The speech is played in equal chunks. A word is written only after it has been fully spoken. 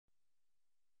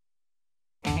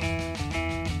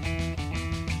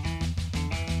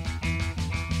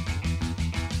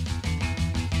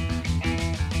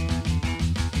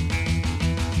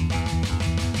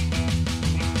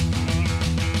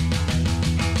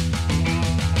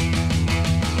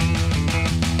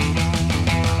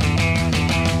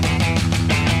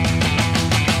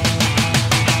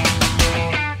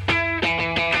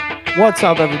What's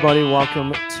up, everybody?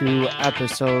 Welcome to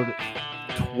episode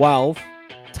 12,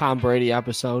 Tom Brady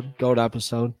episode, GOAT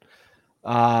episode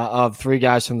of Three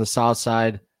Guys from the South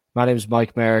Side. My name is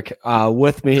Mike Merrick.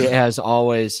 With me, as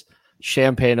always,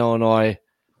 Champaign, Illinois,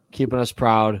 keeping us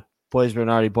proud. Blaise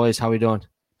Bernardi. Blaise, how we doing?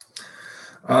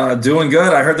 Doing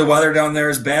good. I heard the weather down there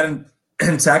is bad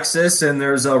in Texas, and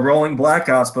there's rolling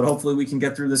blackouts, but hopefully we can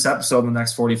get through this episode in the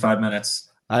next 45 minutes.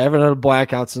 I haven't had a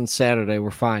blackout since Saturday.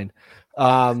 We're fine.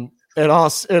 In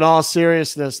all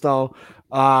seriousness, though,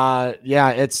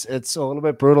 it's a little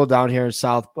bit brutal down here in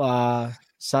south of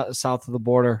the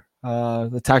border,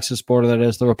 the Texas border, that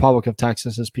is, the Republic of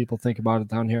Texas, as people think about it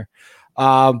down here.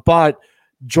 But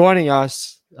joining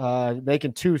us,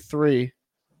 making 2-3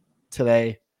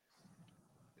 today,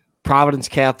 Providence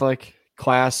Catholic,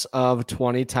 class of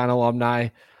 2010 alumni,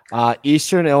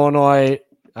 Eastern Illinois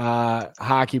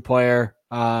hockey player,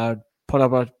 put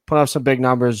up some big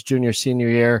numbers junior, senior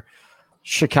year.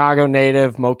 Chicago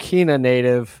native, Mokina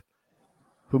native,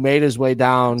 who made his way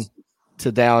down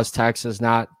to Dallas, Texas,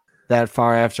 not that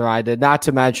far after I did. Not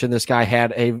to mention, this guy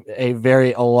had a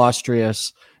very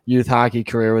illustrious youth hockey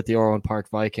career with the Orland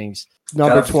Park Vikings.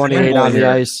 Number 28 on the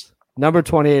ice. Number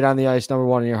 28 on the ice, number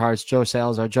one in your hearts, Joe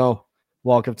Salazar. Joe,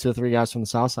 welcome to Three Guys from the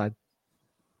South Side.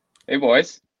 Hey,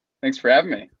 boys. Thanks for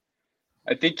having me.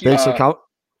 I think you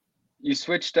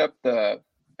switched up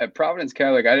at Providence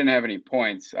Catholic. I didn't have any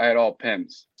points. I had all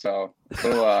PIMs. So a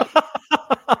little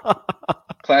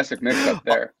classic mix up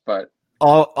there. But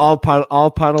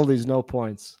all penalties, no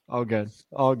points. All good.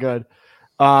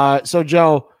 So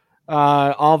Joe,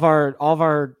 all of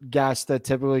our guests that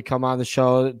typically come on the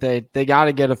show, they got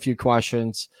to get a few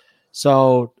questions.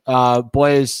 So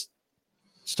Blaise,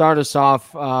 start us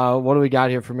off. What do we got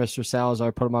here for Mr.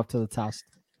 Salazar? Put him up to the test.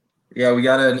 Yeah, we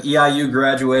got an EIU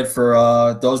graduate.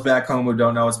 For those back home who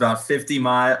don't know, it's about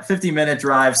 50-minute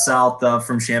drive south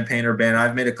from Champaign-Urbana.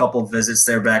 I've made a couple of visits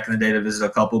there back in the day to visit a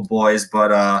couple of boys.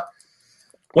 But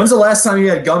when's the last time you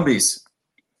had Gumbies?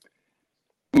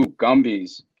 Ooh,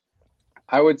 Gumbies.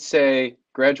 I would say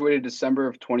graduated December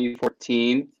of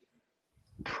 2014,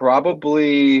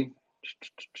 probably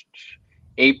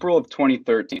April of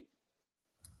 2013.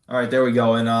 All right, there we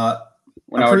go. And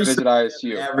when I would visit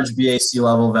ISU. Average BAC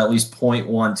level of at least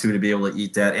 0.12 to be able to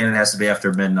eat that, and it has to be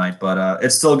after midnight. But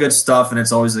it's still good stuff, and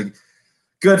it's always a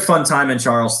good, fun time in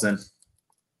Charleston.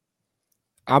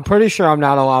 I'm pretty sure I'm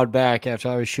not allowed back after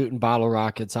I was shooting bottle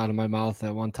rockets out of my mouth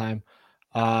at one time.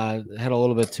 Had a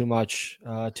little bit too much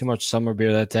summer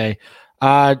beer that day.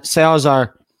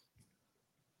 Salazar,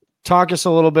 talk us a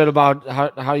little bit about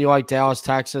how you like Dallas,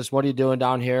 Texas. What are you doing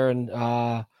down here,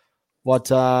 and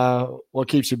what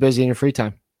keeps you busy in your free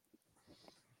time?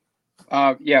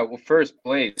 Well, first,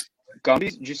 Blaise,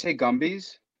 Gumbies? Did you say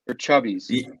Gumbies or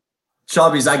Chubbies?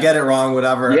 Chubbies, I get it wrong,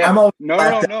 whatever. Yeah. No.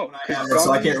 Gumbies,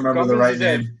 so I can't remember the right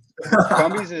name.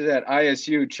 Gumbies is at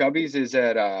ISU. Chubbies is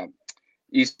at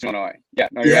East Illinois. Yeah,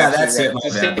 that's right.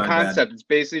 It's the same concept. It's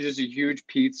basically just a huge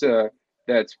pizza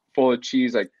that's full of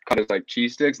cheese, like cut as like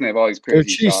cheese sticks, and they have all these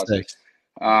crazy sauces.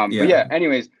 But yeah,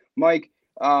 anyways, Mike,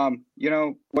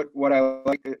 what I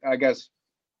like, I guess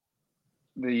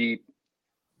the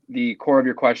core of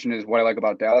your question is what I like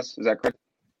about Dallas. Is that correct?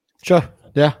 Sure.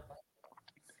 Yeah.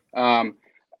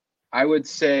 I would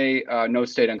say no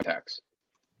state income tax.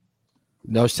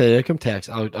 No state income tax.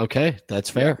 Oh, okay, that's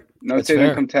fair. No state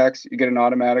income tax. You get an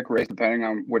automatic raise depending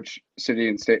on which city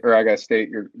and state, or I guess state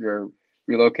you're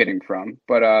relocating from.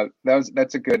 But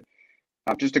that's a good,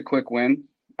 just a quick win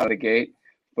out of the gate.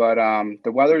 But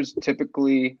the weather's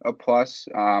typically a plus.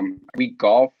 We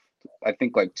golfed, I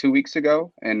think, like 2 weeks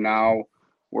ago, and now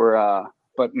we're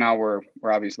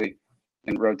obviously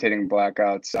in rotating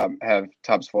blackouts. Have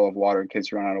tubs full of water in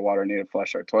case you run out of water and need to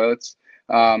flush our toilets.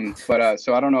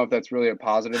 So I don't know if that's really a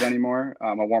positive anymore.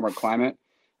 A warmer climate.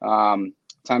 Times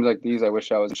like these, I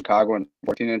wish I was in Chicago and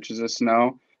 14 inches of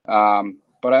snow.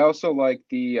 But I also like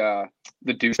the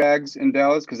douchebags in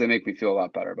Dallas because they make me feel a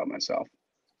lot better about myself.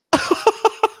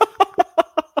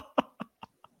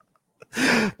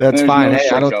 That's fine. Hey,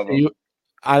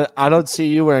 I don't see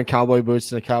you wearing cowboy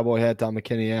boots and a cowboy hat down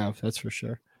McKinney Ave. That's for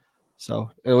sure.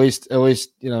 So at least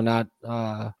not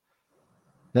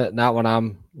when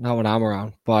I'm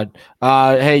around. But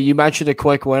hey, you mentioned a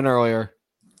quick win earlier.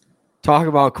 Talk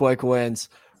about quick wins.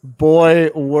 Boy,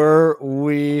 were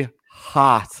we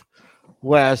hot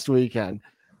last weekend.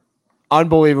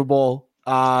 Unbelievable.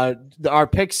 Our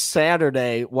picks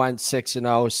Saturday went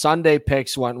 6-0. Sunday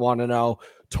picks went 1-0.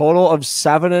 Total of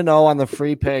 7-0 on the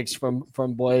free picks from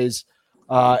Blaise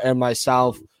and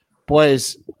myself.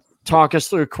 Blaise, talk us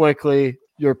through quickly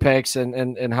your picks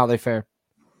and how they fare.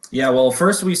 Yeah, well,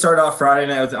 first we started off Friday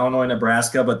night with Illinois,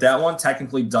 Nebraska, but that one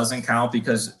technically doesn't count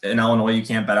because in Illinois you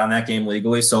can't bet on that game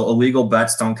legally. So illegal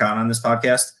bets don't count on this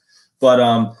podcast.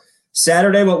 But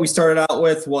Saturday, what we started out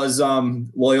with was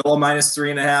Loyola minus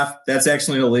 3.5. That's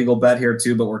actually an illegal bet here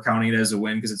too, but we're counting it as a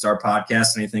win because it's our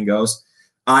podcast. Anything goes.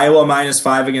 Iowa minus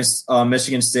 5 against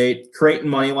Michigan State. Creighton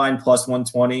money line plus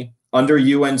 120. Under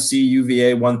UNC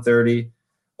UVA 130.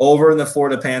 Over in the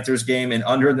Florida Panthers game and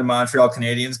under in the Montreal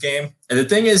Canadiens game. And the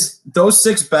thing is, those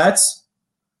 6 bets,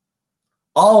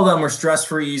 all of them were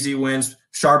stress-free, easy wins.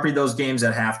 Sharpie those games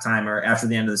at halftime or after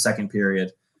the end of the second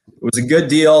period. It was a good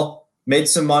deal. Made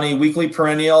some money. Weekly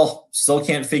perennial. Still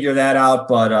can't figure that out,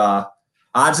 but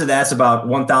odds of that's about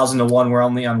 1,000 to 1. We're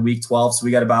only on week 12, so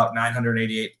we got about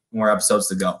 988 more episodes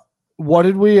to go. What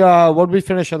did we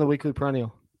finish on the weekly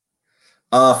perennial?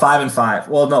 5 and 5.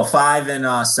 Well, no, 5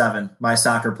 and 7. My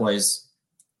soccer plays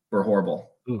were horrible.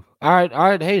 Ooh. All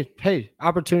right. Hey,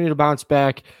 opportunity to bounce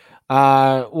back.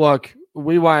 Look,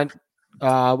 we went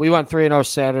 3-0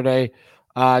 Saturday.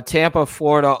 Tampa,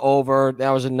 Florida over.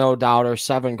 That was a no doubter.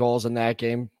 7 goals in that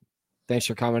game. Thanks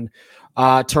for coming.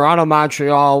 Toronto,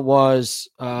 Montreal was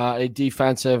a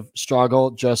defensive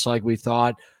struggle, just like we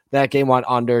thought. That game went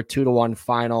under 2-1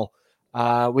 final.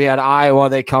 We had Iowa.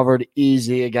 They covered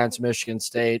easy against Michigan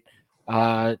State.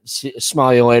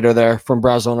 Smell you later there from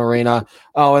Breslin Arena.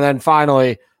 Oh, and then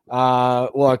finally,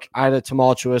 look, I had a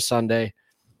tumultuous Sunday.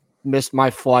 Missed my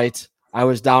flight. I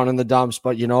was down in the dumps,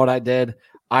 but you know what I did?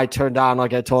 I turned on,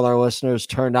 like I told our listeners,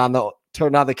 turned on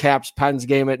the Caps Pens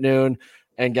game at noon,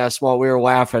 and guess what? We were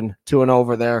laughing 2-0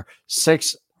 over there.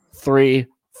 6-3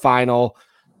 final.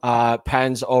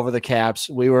 Pens over the Caps.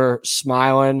 We were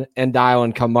smiling and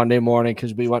dialing come Monday morning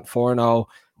because we went 4-0.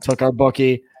 Took our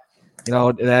bookie. You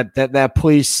know, that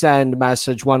please send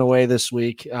message went away this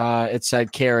week. It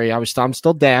said carry. I'm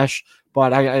still dash,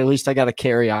 but at least I got a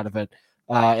carry out of it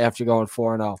after going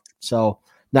 4-0. So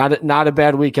not a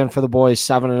bad weekend for the boys.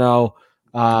 7-0.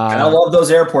 And I love those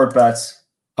airport bets.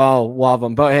 Oh, love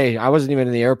them. But hey, I wasn't even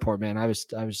in the airport, man. I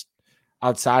was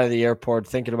outside of the airport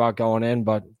thinking about going in,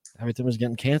 but everything was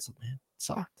getting canceled, man.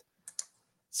 It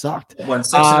sucked. When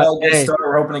 6-0 gets started,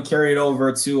 we're hoping to carry it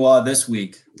over to this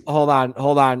week. Hold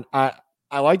on. I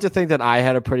like to think that I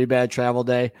had a pretty bad travel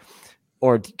day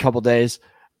or a couple days.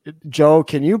 Joe,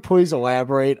 can you please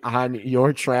elaborate on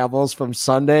your travels from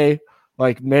Sunday,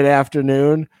 like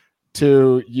mid-afternoon,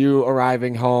 to you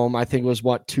arriving home? I think it was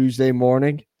Tuesday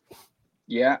morning?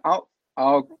 Yeah,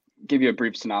 I'll give you a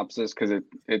brief synopsis because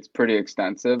it's pretty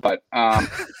extensive, but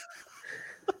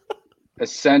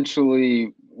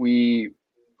essentially, we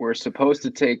were supposed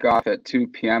to take off at 2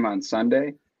 p.m. on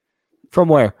Sunday. From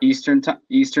where? Eastern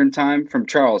time from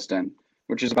Charleston,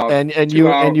 which is about and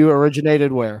you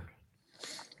originated where?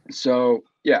 So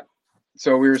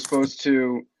we were supposed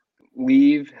to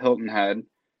leave Hilton Head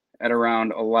at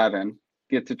around 11,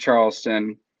 get to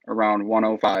Charleston around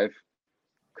 1:05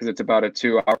 because it's about a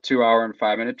 2 hour and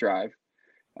 5-minute drive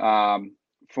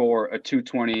for a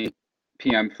 2:20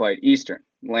 p.m. flight Eastern.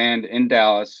 Land in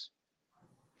Dallas,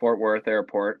 Fort Worth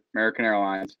Airport, American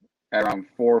Airlines, at around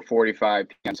 4:45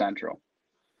 p.m. Central.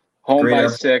 Home by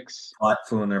 6.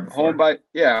 Flew in there before. Home by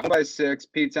 6.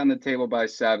 Pizza on the table by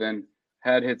 7.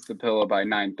 Head hits the pillow by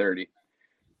 9:30.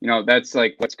 You know, that's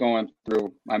like what's going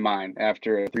through my mind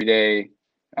after a 3-day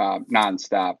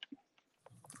nonstop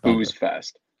booze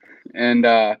fest. And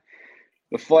the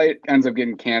flight ends up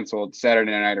getting canceled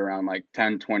Saturday night around like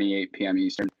 10:28 p.m.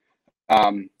 Eastern.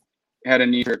 Had a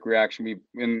knee-jerk reaction.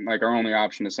 Our only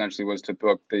option essentially was to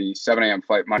book the 7 a.m.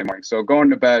 flight Monday morning. So going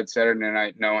to bed Saturday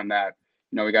night knowing that,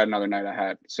 we got another night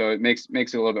ahead. So it makes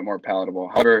it a little bit more palatable.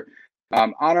 However,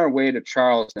 on our way to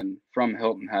Charleston from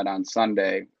Hilton Head on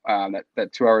Sunday, that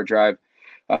 2-hour drive,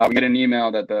 we get an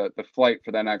email that the flight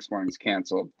for that next morning is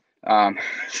canceled.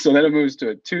 So then it moves to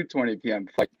a 2:20 p.m.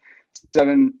 flight,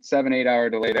 7-8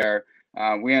 hour delay there.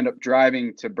 We end up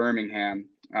driving to Birmingham,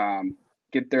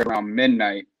 get there around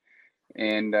midnight,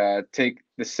 and take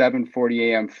the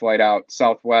 7:40 a.m. flight out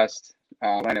Southwest,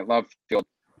 land at Love Field,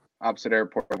 opposite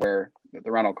airport where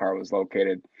the rental car was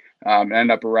located.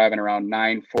 End up arriving around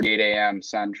 9:48 a.m.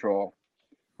 Central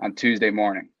on Tuesday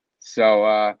morning.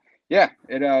 So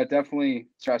it definitely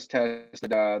stress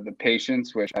tested the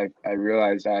patience, which I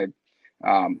realized I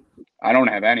don't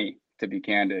have any, to be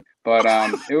candid. But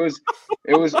it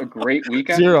was a great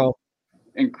weekend. Zero.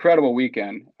 Incredible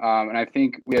weekend. And I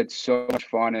think we had so much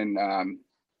fun and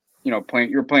you're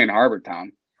playing Harbor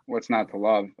Town. What's not to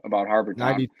love about Harbor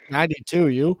Town? 92,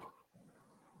 you?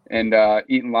 And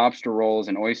eating lobster rolls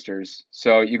and oysters.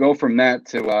 So you go from that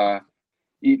to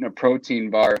eating a protein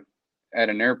bar at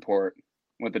an airport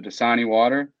with the Dasani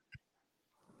water.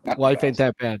 Life ain't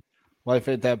that bad. Life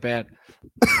ain't that bad.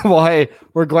 Well, hey,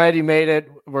 we're glad you made it.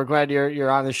 We're glad you're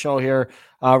on the show here.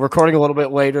 Recording a little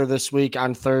bit later this week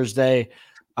on Thursday.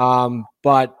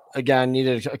 But again,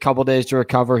 needed a couple days to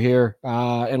recover here.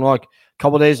 And look, a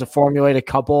couple days to formulate a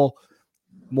couple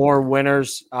more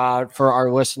winners for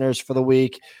our listeners for the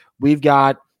week. We've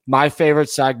got my favorite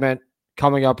segment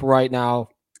coming up right now,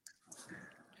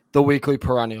 the weekly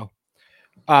perennial.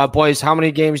 Boys, how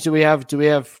many games do we have? Do we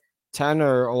have 10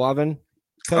 or 11?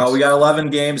 We got 11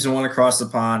 games and one across the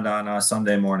pond on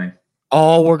Sunday morning.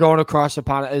 Oh, we're going across the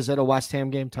pond. Is it a West Ham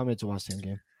game? Tell me it's a West Ham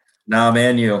game. No,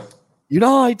 Man U. You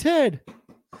know I did.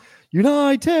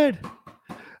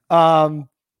 All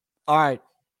right.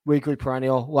 Weekly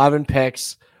perennial, 11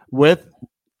 picks with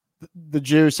the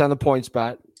juice on the points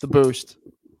bet, the boost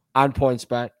on points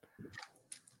bet.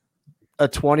 A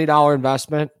 $20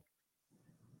 investment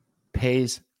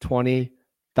pays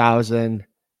 20,000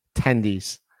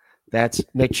 tendies. That's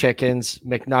McChickens,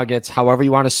 McNuggets, however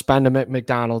you want to spend them at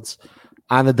McDonald's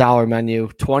on the dollar menu.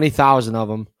 20,000 of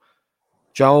them.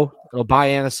 Joe, it'll buy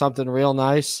Anna something real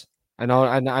nice. I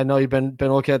know you've been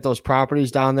looking at those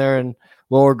properties down there in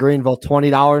Lower Greenville.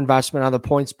 $20 investment on the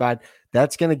points bet.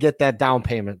 That's going to get that down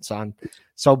payment, son.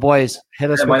 So, boys, hit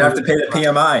us. I might have to pay the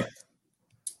PMI.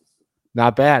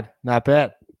 Not bad.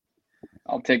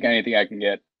 I'll take anything I can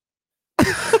get.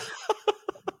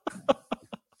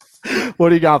 What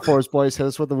do you got for us, boys? Hit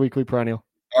us with the weekly perennial.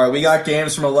 All right, we got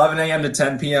games from 11 a.m. to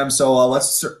 10 p.m. So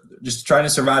let's just try to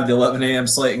survive the 11 a.m.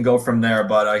 slate and go from there.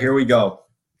 But here we go.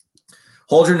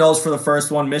 Hold your nose for the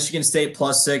first one. Michigan State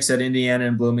 +6 at Indiana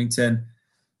and Bloomington.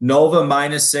 Nova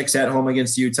 -6 at home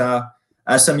against Utah.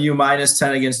 SMU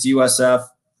 -10 against USF.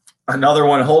 Another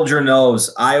one, hold your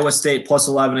nose. Iowa State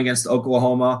 +11 against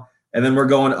Oklahoma. And then we're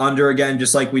going under again,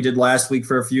 just like we did last week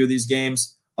for a few of these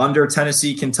games. Under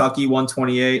Tennessee, Kentucky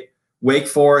 128. Wake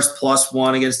Forest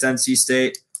 +1 against NC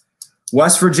State.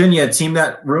 West Virginia, a team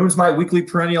that ruins my weekly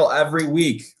perennial every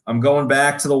week. I'm going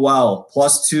back to the well.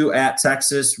 +2 at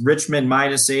Texas. Richmond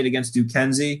 -8 against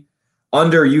Duquesne.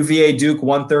 Under UVA Duke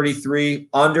 133.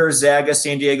 Under Zaga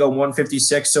San Diego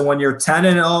 156. So when you're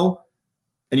 10-0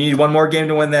 and you need one more game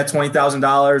to win that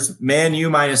 $20,000, Man U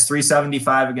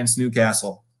 -375 against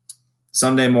Newcastle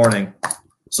Sunday morning.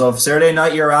 So if Saturday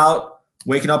night you're out,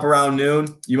 waking up around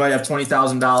noon, you might have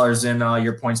 $20,000 in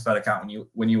your points bet account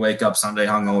when you wake up Sunday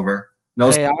hungover.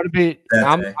 Hey,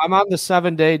 I'm on the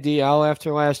 7-day DL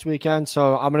after last weekend,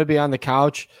 so I'm gonna be on the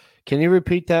couch. Can you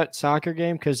repeat that soccer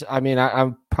game? Because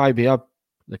I'll probably be up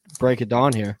the break of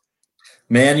dawn here.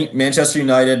 Manchester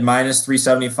United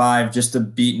 -375 just to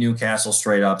beat Newcastle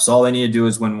straight up. So all they need to do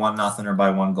is win 1-0 or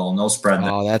by one goal. No spread.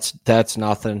 Oh, that's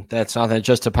nothing. That's nothing. It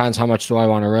just depends how much do I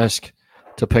want to risk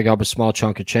to pick up a small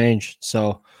chunk of change.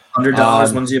 So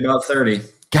 $100 wins you about 30.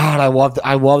 God,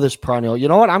 I love this perennial. You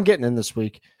know what? I'm getting in this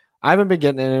week. I haven't been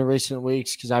getting in recent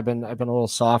weeks because I've been a little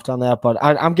soft on that, but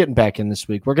I'm getting back in this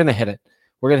week. We're gonna hit it.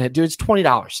 Dude. It's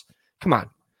 $20. Come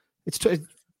on, it's fucking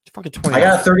 $20. I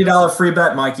got a $30 free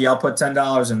bet, Mikey. I'll put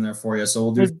 $10 in there for you, so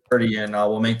we'll do 30, and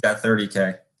we'll make that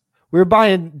 30K. We were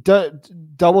buying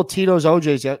double Tito's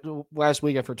OJs last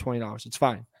weekend for $20. It's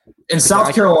fine. In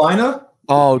South Carolina?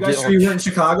 Oh, you guys sure you were in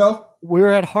Chicago? We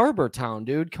were at Harbor Town,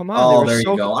 dude. Come on. Oh, there you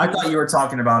go. I thought you were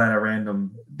talking about at a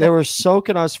random. They were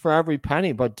soaking us for every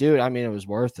penny, but dude, it was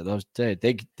worth it.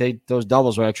 Those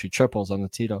doubles were actually triples on the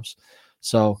Tito's.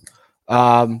 So,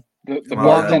 the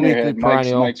bartender had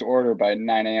Mike's order by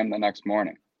 9 a.m. the next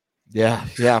morning. Yeah.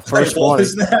 First morning.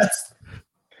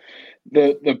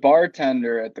 The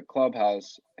bartender at the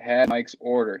clubhouse had Mike's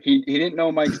order. He didn't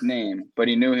know Mike's name, but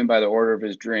he knew him by the order of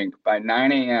his drink by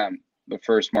 9 a.m. the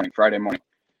first morning, Friday morning.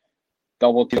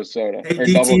 Double Tito's soda. Hey,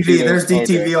 DTV, there's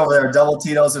DTV over there. Double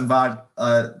Tito's and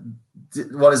vodka.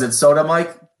 What is it, soda,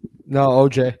 Mike? No,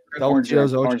 OJ. Double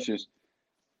Tito's OJ. Orange juice.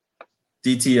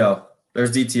 DTO.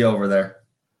 There's DTO over there.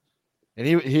 And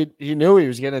he knew he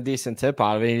was getting a decent tip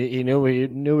out of it. He knew we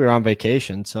were on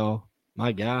vacation. So,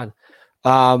 my God.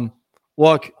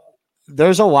 Look,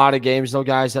 there's a lot of games, though,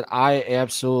 guys, that I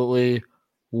absolutely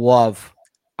love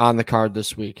on the card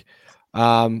this week.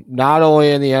 Not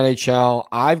only in the NHL,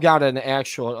 I've got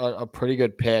a pretty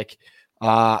good pick,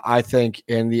 I think,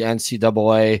 in the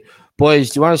NCAA.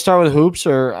 Boys, do you want to start with hoops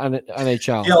or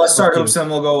NHL? Yeah, let's start hoops and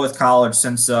we'll go with college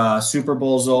since Super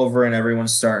Bowl's over and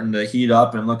everyone's starting to heat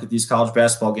up and look at these college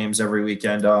basketball games every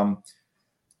weekend.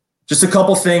 Just a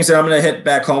couple things that I'm going to hit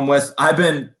back home with. I've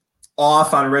been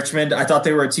off on Richmond. I thought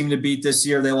they were a team to beat this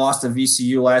year. They lost to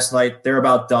VCU last night. They're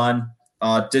about done.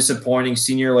 Disappointing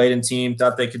senior laden team.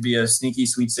 Thought they could be a sneaky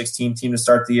Sweet 16 team to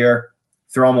start the year.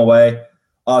 Throw them away.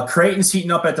 Creighton's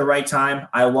heating up at the right time.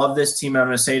 I love this team. I'm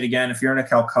going to say it again. If you're in a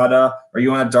Calcutta or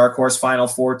you want a dark horse Final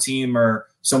Four team or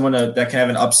someone that can have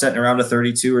an upset in around a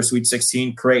 32 or Sweet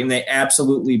 16, Creighton, they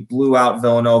absolutely blew out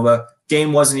Villanova.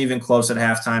 Game wasn't even close at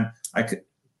halftime. I could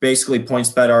basically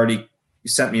PointsBet already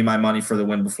sent me my money for the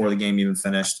win before the game even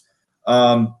finished.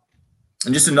 And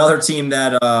just another team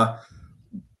that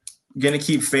going to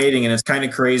keep fading, and it's kind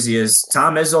of crazy, is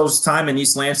Tom Izzo's time in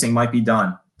East Lansing might be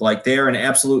done. Like, they're an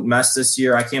absolute mess this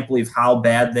year. I can't believe how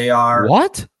bad they are.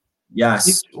 What?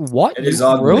 Yes. What? It is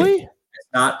ugly. Really?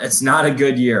 It's not a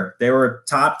good year. They were a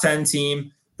top 10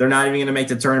 team. They're not even going to make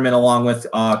the tournament along with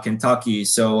Kentucky.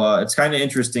 So it's kind of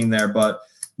interesting there. But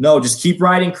no, just keep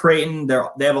riding Creighton.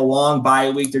 They have a long bye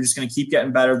week. They're just going to keep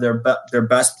getting better. Their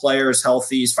best player is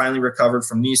healthy. He's finally recovered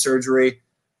from knee surgery.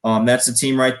 That's the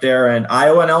team right there. And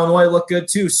Iowa and Illinois look good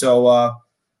too. So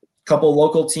couple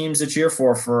local teams to cheer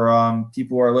for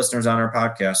people who are listeners on our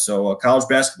podcast. So college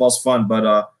basketball's fun,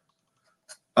 but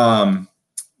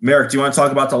Merrick, do you want to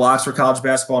talk about the locks for college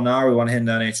basketball now, or we want to hit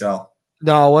into NHL?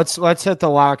 No, let's hit the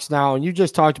locks now. And you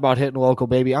just talked about hitting local,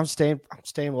 baby. I'm staying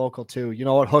local too. You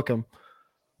know what? Hook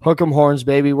 'em horns,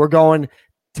 baby. We're going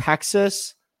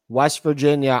Texas, West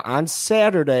Virginia on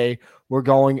Saturday. We're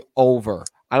going over.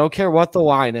 I don't care what the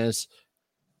line is.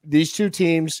 These two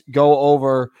teams go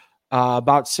over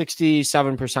about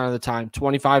 67% of the time,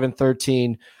 25 and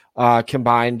 13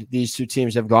 combined. These two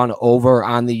teams have gone over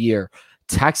on the year.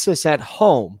 Texas at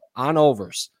home on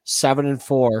overs,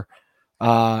 7-4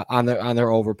 on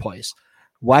their over plays.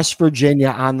 West Virginia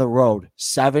on the road,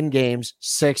 7 games,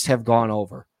 6 have gone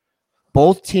over.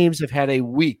 Both teams have had a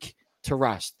week to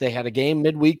rest. They had a game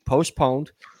midweek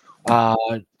postponed.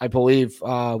 I believe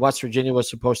West Virginia was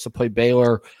supposed to play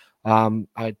Baylor.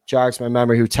 I jogs my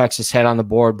memory who Texas had on the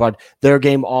board, but their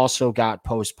game also got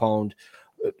postponed.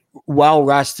 Well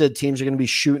rested teams are going to be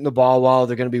shooting the ball well.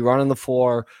 They're going to be running the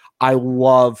floor. I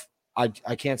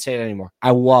can't say it anymore. I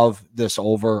love this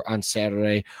over on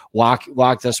Saturday.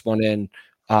 Lock this one in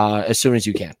as soon as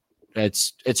you can.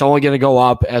 It's only going to go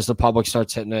up as the public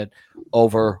starts hitting it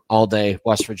over all day.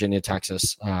 West Virginia,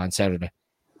 Texas on Saturday.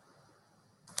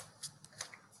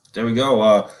 There we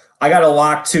go. I got a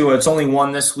lock too. It's only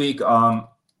one this week. I'm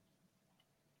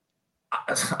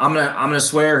gonna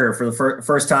swear here for the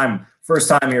first time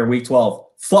here, week 12.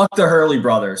 Fuck the Hurley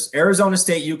brothers. Arizona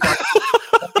State, UConn,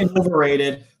 fucking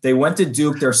overrated. They went to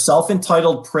Duke. They're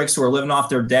self-entitled pricks who are living off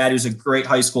their dad, who's a great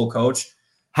high school coach.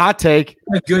 Hot take.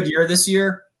 A good year this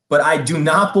year, but I do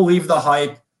not believe the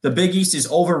hype. The Big East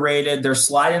is overrated. They're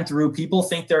sliding through. People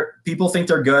think they're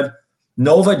good.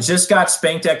 Nova just got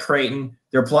spanked at Creighton.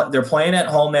 They're playing at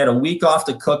home. They had a week off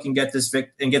to cook and get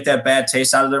that bad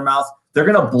taste out of their mouth. They're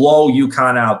going to blow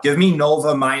UConn out. Give me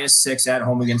Nova -6 at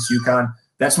home against UConn.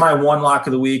 That's my one lock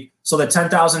of the week. So the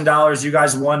 $10,000 you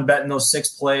guys won betting those 6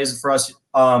 plays for us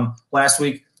last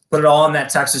week, put it all on that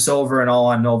Texas over and all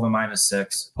on Nova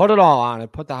 -6. Put it all on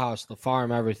it. Put the house, the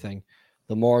farm, everything,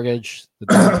 the mortgage, the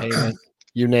down payment,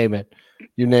 you name it.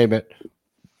 You name it.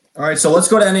 All right, so let's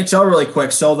go to NHL really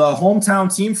quick. So the hometown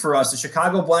team for us, the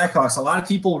Chicago Blackhawks, a lot of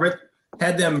people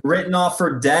had them written off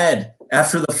for dead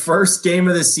after the first game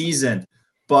of the season.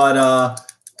 But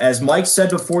as Mike said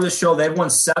before the show, they've won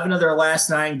 7 of their last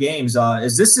 9 games.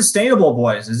 Is this sustainable,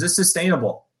 boys? Is this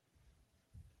sustainable?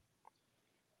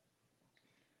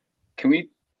 Can we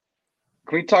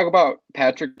talk about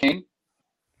Patrick Kane?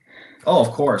 Oh,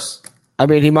 of course. I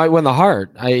mean, he might win the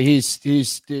Hart. He's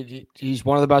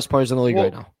one of the best players in the league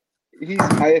right now.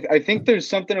 I think there's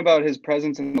something about his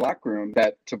presence in the locker room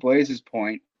that, to Blaze's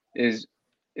point, is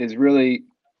really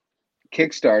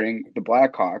kickstarting the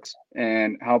Blackhawks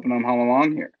and helping them hum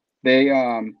along here. They,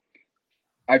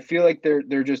 I feel like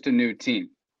they're just a new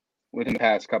team within the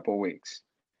past couple of weeks,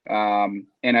 and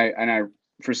I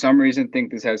for some reason think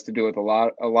this has to do with a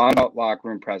lot about locker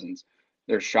room presence.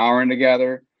 They're showering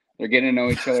together. They're getting to know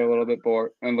each other a little bit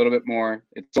more.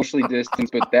 It's socially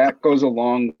distanced, but that goes a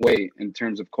long way in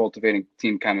terms of cultivating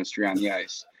team chemistry on the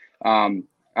ice. But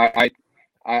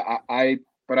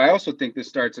I also think this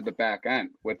starts at the back end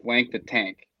with Lank the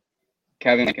Tank,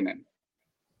 Kevin Lankinen.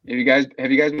 Have you guys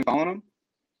been following him?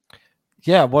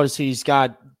 Yeah, he's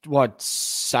got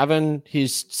 7?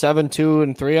 He's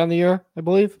 7-2-3 on the year, I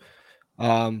believe.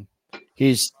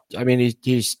 He's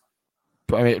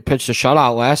pitched a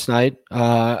shutout last night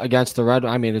against the Red.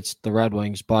 I mean, it's the Red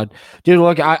Wings, but dude,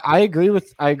 look, I agree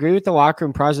with the locker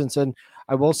room presence, and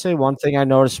I will say one thing I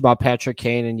noticed about Patrick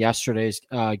Kane in yesterday's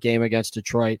game against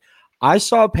Detroit. I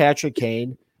saw Patrick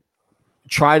Kane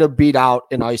try to beat out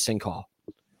an icing call.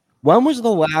 When was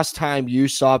the last time you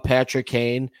saw Patrick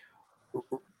Kane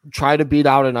try to beat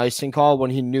out an icing call when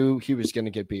he knew he was going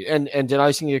to get beat. And did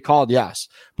icing get called? Yes.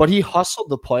 But he hustled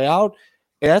the play out.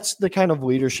 That's the kind of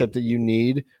leadership that you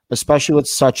need, especially with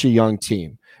such a young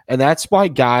team. And that's why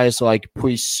guys like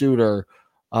Puig Suter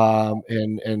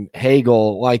and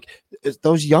Hagel, like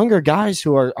those younger guys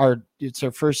who are it's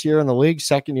their first year in the league,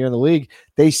 second year in the league,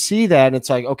 they see that and it's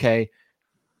like, okay,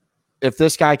 if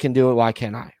this guy can do it, why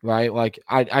can't I? Right? Like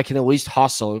I can at least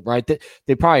hustle, right?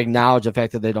 They probably acknowledge the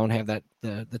fact that they don't have that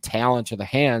the talent or the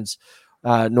hands,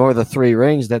 nor the 3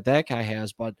 rings that guy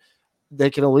has, but they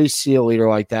can at least see a leader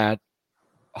like that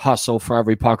hustle for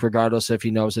every puck, regardless if he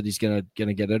knows that he's gonna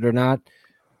get it or not.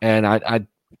 And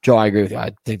Joe, I agree with you.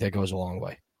 I think that goes a long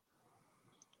way.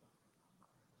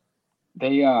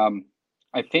 They,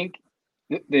 I think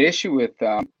the issue with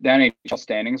the NHL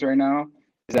standings right now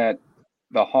is that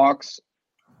the Hawks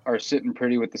are sitting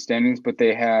pretty with the standings, but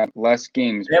they have less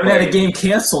games. They haven't had a game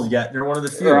canceled yet. They're one of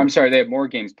the few. Or, I'm sorry, they have more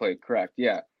games played. Correct.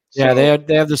 Yeah. Yeah,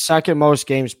 they have the second most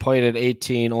games played at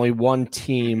 18. Only one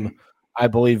team, I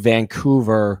believe,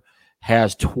 Vancouver,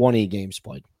 has 20 games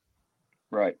played.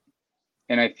 Right.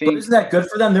 And I think, but isn't that good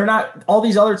for them? They're not. All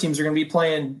these other teams are going to be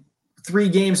playing 3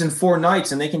 games in 4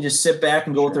 nights, and they can just sit back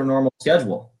and go with their normal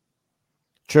schedule.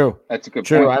 True. That's a good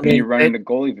True. point. I mean, you're running the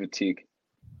goalie fatigue.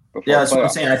 Yeah, that's what I'm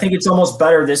saying. I think it's almost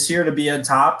better this year to be on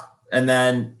top and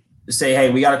then say, hey,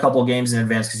 we got a couple of games in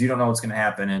advance because you don't know what's going to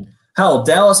happen. And hell,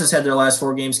 Dallas has had their last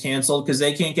 4 games canceled because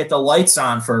they can't get the lights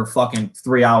on for fucking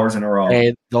 3 hours in a row.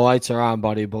 Hey, the lights are on,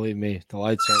 buddy. Believe me, the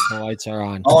lights are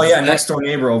on. Oh yeah, next door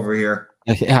neighbor over here.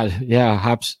 Yeah.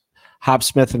 Hop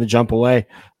Smith and the jump away.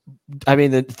 I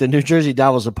mean, the New Jersey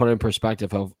Devils, to put it in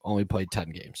perspective, have only played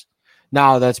 10 games.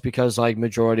 Now that's because like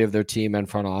majority of their team and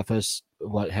front office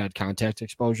had contact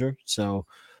exposure. So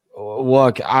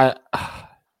look, the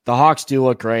Hawks do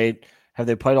look great. Have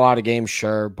they played a lot of games?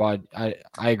 Sure, but I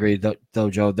agree though,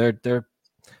 Joe. They're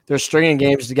stringing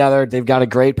games together. They've got a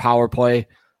great power play,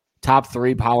 top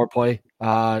 3 power play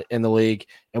in the league.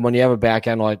 And when you have a back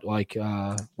end like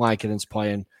Lankinen's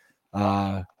playing,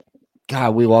 God,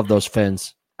 we love those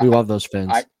Finns. We love those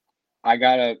Finns. I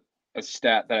got a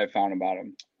stat that I found about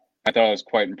him. I thought it was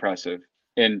quite impressive.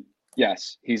 And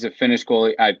yes, he's a Finnish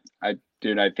goalie. I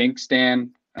think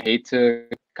Stan, I hate to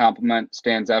compliment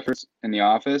Stan's efforts in the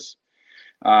office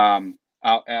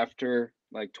out after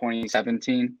like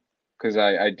 2017, because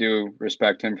I do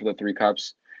respect him for the 3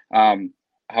 cups.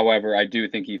 However, I do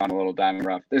think he found a little diamond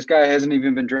rough. This guy hasn't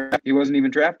even been drafted. He wasn't even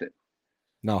drafted.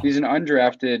 No. He's an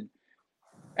undrafted,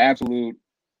 absolute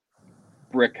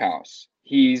brick house.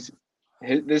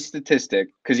 This statistic,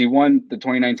 because he won the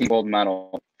 2019 gold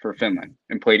medal for Finland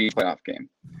and played each playoff game.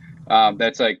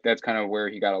 That's kind of where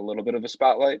he got a little bit of a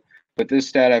spotlight. But this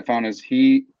stat I found is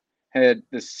he has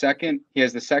the second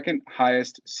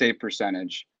highest save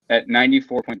percentage at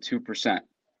 94.2%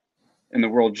 in the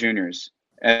World Juniors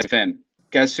as a Finn.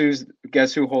 Guess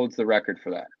who holds the record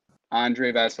for that?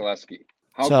 Andrei Vasilevsky.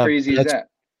 How crazy is that?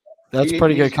 That's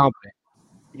pretty good company.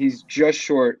 He's just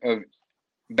short of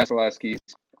Vasilevsky's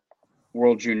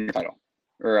World Junior title,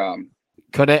 or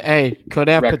could have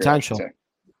record, potential.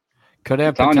 Could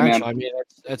have potential. I mean,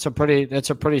 that's a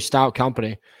pretty stout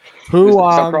company. Who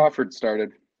Crawford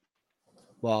started?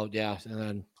 Well, yeah, and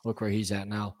then look where he's at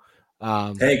now.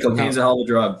 Hey, cocaine's a hell of a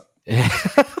drug.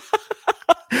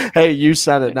 Hey, you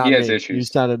said it, not me. Issues. You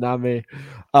said it, not me.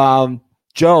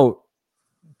 Joe,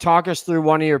 talk us through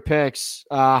one of your picks.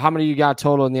 How many you got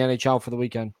total in the NHL for the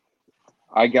weekend?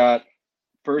 I got,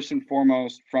 first and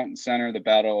foremost, front and center, the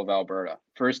Battle of Alberta.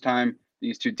 First time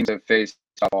these 2 teams have faced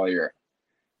all year.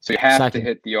 So you have to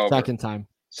hit the over. Second time.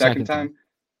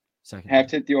 Have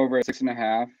to hit the over at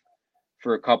 6.5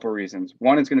 for a couple reasons.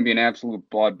 One, it's going to be an absolute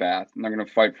bloodbath, and they're going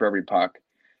to fight for every puck.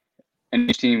 And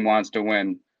each team wants to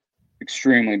win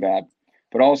extremely bad.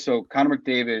 But also, Connor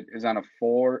McDavid is on a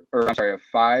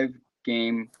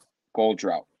 5-game goal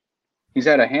drought. He's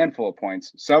had a handful of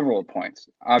points, several points,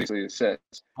 obviously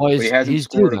assists. But he hasn't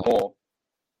scored a goal.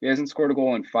 He hasn't scored a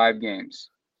goal in 5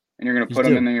 games. And you're going to put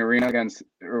him in the arena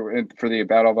for the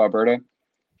Battle of Alberta.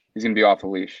 He's going to be off the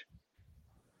leash.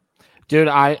 Dude,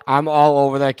 I'm all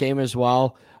over that game as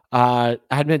well.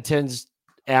 Edmonton's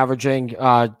averaging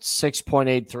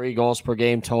 6.83 goals per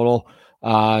game total,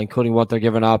 including what they're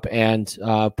giving up and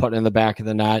putting in the back of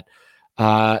the net.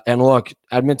 And look,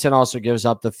 Edmonton also gives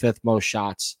up the 5th most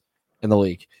shots in the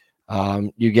league.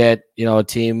 You get, a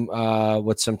team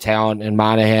with some talent in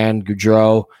Monahan,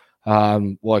 Gaudreau.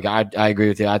 Look, I agree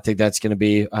with you. I think that's going to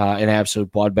be an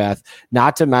absolute bloodbath.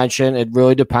 Not to mention, it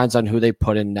really depends on who they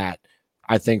put in net,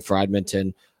 I think, for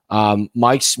Edmonton.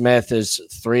 Mike Smith is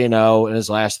 3-0 in his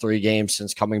last 3 games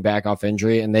since coming back off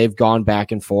injury, and they've gone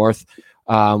back and forth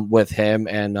with him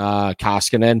and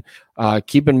Koskinen.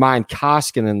 Keep in mind,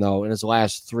 Koskinen, though, in his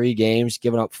last 3 games,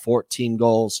 given up 14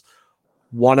 goals,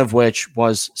 one of which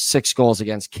was 6 goals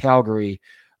against Calgary.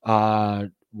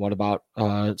 What about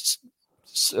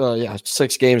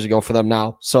 6 games ago for them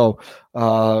now? So,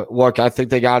 look, I think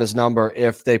they got his number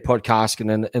if they put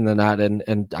Koskinen in the net,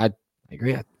 and I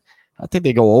agree. I think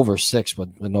they go over 6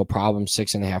 with no problem,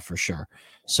 6.5 for sure.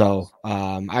 So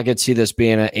I could see this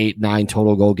being an 8-9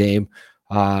 total goal game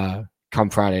come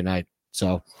Friday night.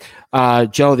 So,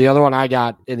 Joe, the other one I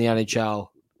got in the NHL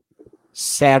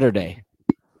Saturday,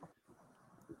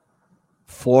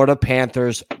 Florida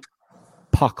Panthers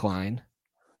puck line.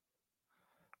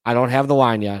 I don't have the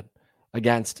line yet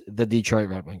against the Detroit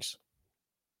Red Wings.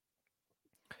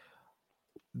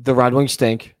 The Red Wings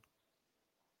stink.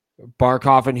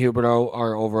 Barkov and Huberdeau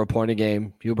are over a point a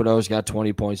game. Huberdeau's got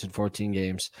 20 points in 14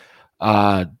 games.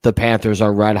 The Panthers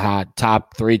are red hot,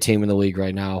 top 3 team in the league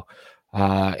right now.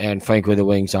 And frankly, the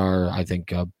Wings are, I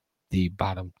think, the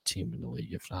bottom team in the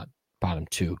league, if not bottom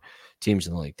 2 teams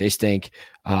in the league. They stink.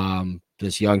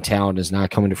 This young talent is not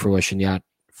coming to fruition yet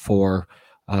for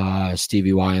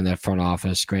Stevie Y in that front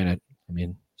office. Granted, I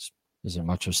mean, isn't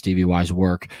much of Stevie Y's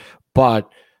work,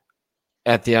 but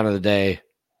at the end of the day,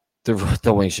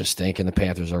 the Wings just stink and the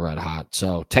Panthers are red hot.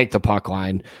 So take the puck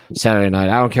line Saturday night.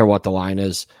 I don't care what the line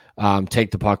is. Take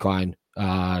the puck line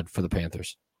for the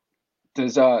Panthers.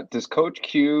 Does Coach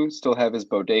Q still have his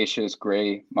bodacious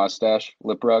gray mustache,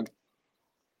 lip rug?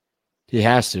 He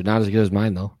has to. Not as good as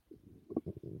mine, though.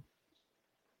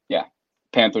 Yeah.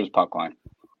 Panthers puck line.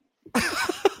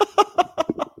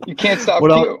 You can't stop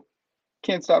Q.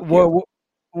 Can't stop Q.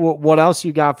 What else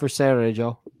you got for Saturday,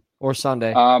 Joe? Or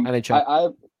Sunday?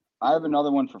 NHL. I have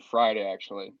another one for Friday,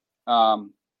 actually. And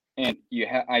I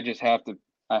have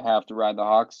to ride the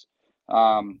Hawks.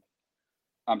 I'm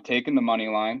taking the money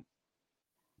line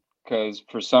because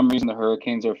for some reason the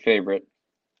Hurricanes are favorite.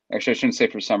 Actually, I shouldn't say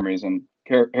for some reason.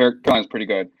 Carolina's pretty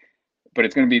good, but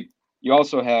it's going to be. You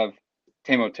also have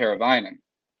Timo Teravainen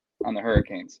on the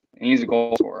Hurricanes, and he's a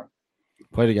goal scorer.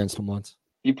 Played against him once.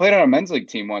 He played on a men's league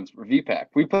team once for VPAC.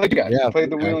 We played you guys. Yeah, we played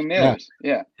the Wheeling Nailers.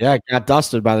 Yeah. Got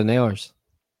dusted by the Nailers.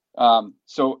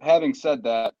 So having said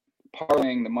that,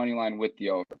 parlaying the money line with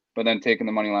the over, but then taking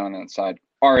the money line on the outside,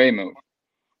 RA move.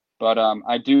 But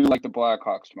I do like the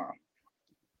Blackhawks tomorrow.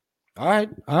 All right.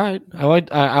 I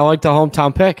like the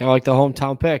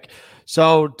hometown pick.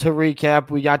 So to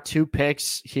recap, we got 2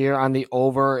 picks here on the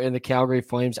over in the Calgary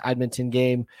Flames Edmonton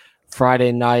game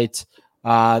Friday night.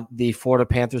 The Florida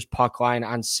Panthers puck line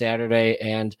on Saturday,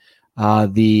 and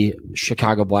the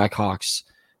Chicago Blackhawks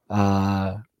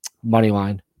money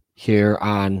line here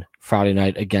on Friday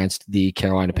night against the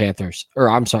Carolina Hurricanes.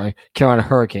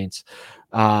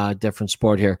 Different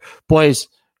sport here. Boys,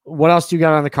 what else do you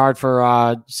got on the card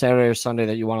for Saturday or Sunday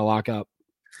that you want to lock up?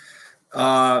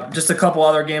 Just a couple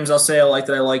other games I'll say I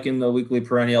like in the weekly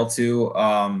perennial too.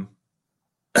 Well,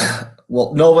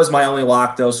 Nova's my only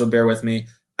lock though, so bear with me.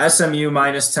 SMU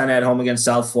 -10 at home against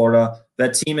South Florida.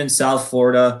 That team in South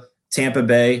Florida, Tampa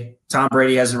Bay, Tom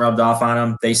Brady hasn't rubbed off on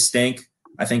them. They stink.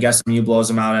 I think SMU blows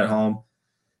them out at home.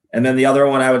 And then the other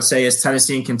one I would say is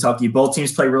Tennessee and Kentucky. Both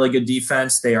teams play really good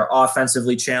defense. They are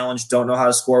offensively challenged, don't know how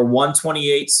to score.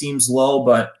 128 seems low,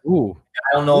 but I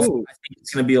don't know if I think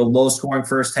it's going to be a low-scoring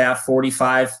first half,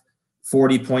 45,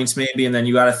 40 points maybe, and then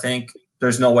you got to think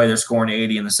there's no way they're scoring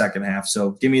 80 in the second half.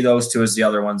 So give me those 2 as the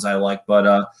other ones I like.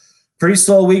 But pretty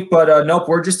slow week, but nope,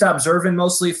 we're just observing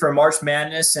mostly for March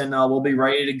Madness, and we'll be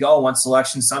ready to go once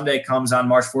Selection Sunday comes on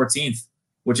March 14th,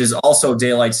 which is also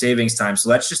daylight savings time. So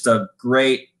that's just a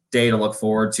great day to look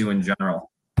forward to in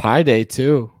general. Pi Day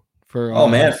too.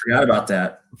 Forgot about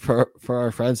that. For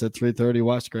our friends at 330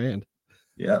 West Grand.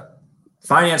 Yeah.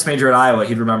 Finance major at Iowa.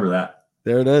 He'd remember that.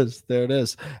 There it is.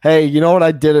 Hey, you know what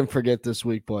I didn't forget this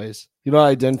week, boys? You know what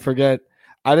I didn't forget?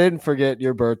 I didn't forget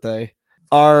your birthday.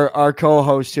 Our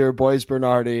co-host here, Boys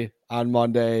Bernardi, on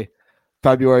Monday,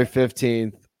 February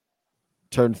 15th,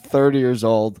 turned 30 years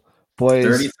old.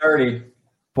 Boys, 30.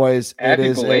 Boys,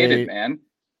 happy belated, man.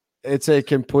 It's a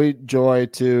complete joy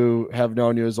to have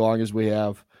known you as long as we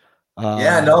have.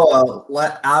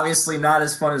 Obviously not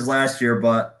as fun as last year,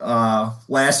 but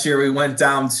last year we went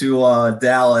down to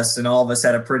Dallas and all of us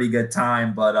had a pretty good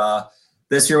time. But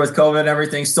this year with COVID and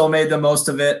everything, still made the most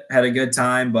of it, had a good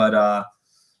time. But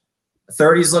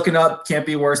 30's looking up, can't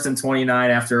be worse than 29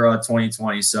 after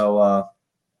 2020. So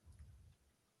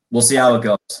we'll see how it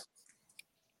goes.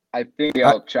 I think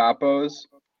El Chapo's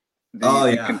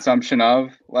the consumption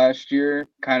of last year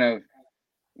kind of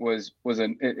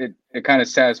it kind of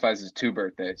satisfies his 2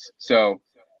 birthdays. So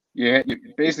you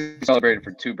basically celebrated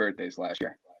for 2 birthdays last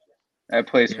year. That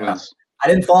place was. I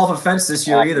didn't fall off a fence this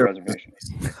year either.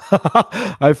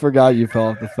 I forgot you fell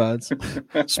off the fence.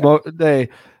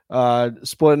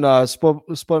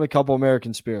 Splitting a couple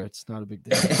American spirits. Not a big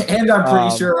deal. And I'm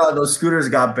pretty sure those scooters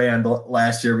got banned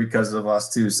last year because of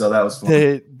us too. So that was fun.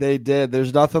 They did.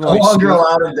 There's nothing no like longer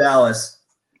allowed in Dallas.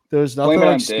 There's nothing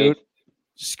like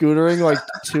scootering like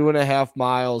 2.5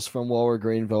 miles from Lower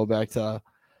Greenville back to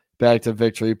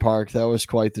Victory Park. That was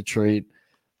quite the treat.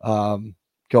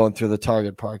 Going through the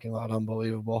Target parking lot,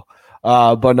 unbelievable.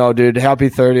 But no, dude, happy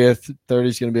 30th. 30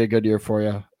 is going to be a good year for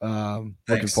you.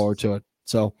 Looking forward to it.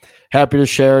 So happy to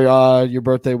share your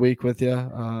birthday week with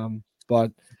you.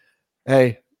 But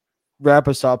hey, wrap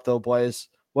us up though, boys.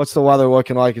 What's the weather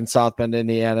looking like in South Bend,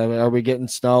 Indiana? Are we getting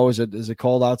snow? Is it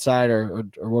cold outside, or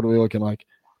what are we looking like?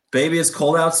 Baby, it's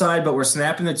cold outside, but we're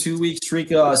snapping the 2-week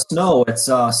streak of snow. It's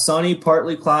sunny,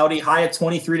 partly cloudy, high at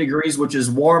 23 degrees, which is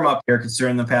warm up here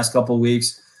considering the past couple of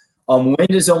weeks. Wind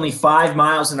is only 5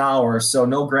 miles an hour, so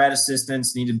no grad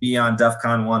assistants need to be on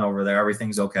DEFCON 1 over there.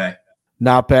 Everything's okay.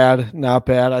 Not bad.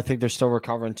 I think they're still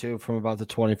recovering, too, from about the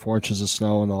 24 inches of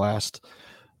snow in the last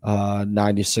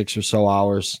 96 or so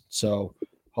hours. So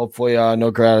hopefully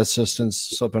no grad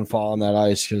assistants slip and fall on that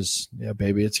ice because, yeah,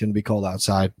 baby, it's going to be cold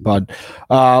outside. But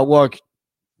look,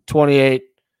 28,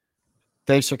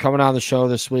 thanks for coming on the show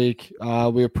this week.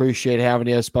 We appreciate having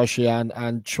you, especially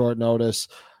on short notice.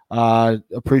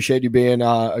 Appreciate you being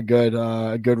a good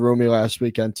roomie last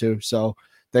weekend, too. So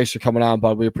thanks for coming on,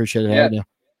 bud. We appreciate having you.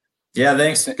 Yeah,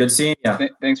 thanks. Good seeing you.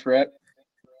 Thanks for it.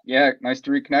 Yeah, nice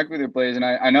to reconnect with you, Blaze. And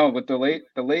I know with the late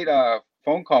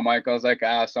phone call, Mike, I was like,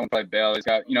 someone probably bailed. He's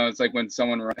got, it's like when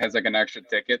someone has like an extra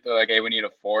ticket, they're like, hey, we need a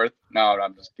fourth. No,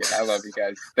 I'm just kidding. I love you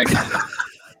guys. Thanks.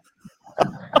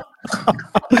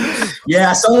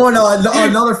 Yeah, someone,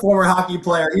 another former hockey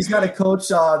player. He's got to coach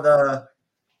the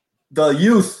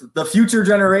youth, the future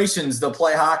generations to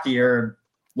play hockey or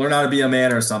learn how to be a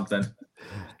man or something.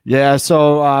 Yeah,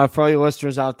 so for all you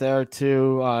listeners out there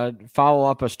to follow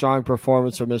up a strong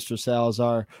performance from Mr.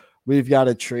 Salazar, we've got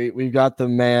a treat. We've got the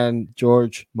man,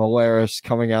 George Molaris,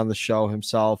 coming on the show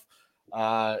himself.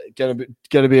 Gonna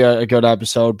be a good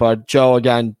episode. But Joe,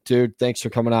 again, dude, thanks for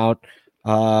coming out,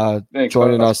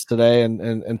 joining us today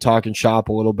and talking shop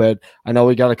a little bit. I know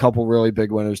we got a couple really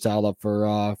big winners dialed up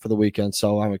for the weekend,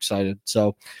 so I'm excited.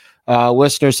 So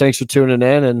listeners, thanks for tuning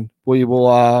in, and we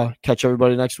will catch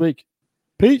everybody next week.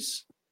 Peace.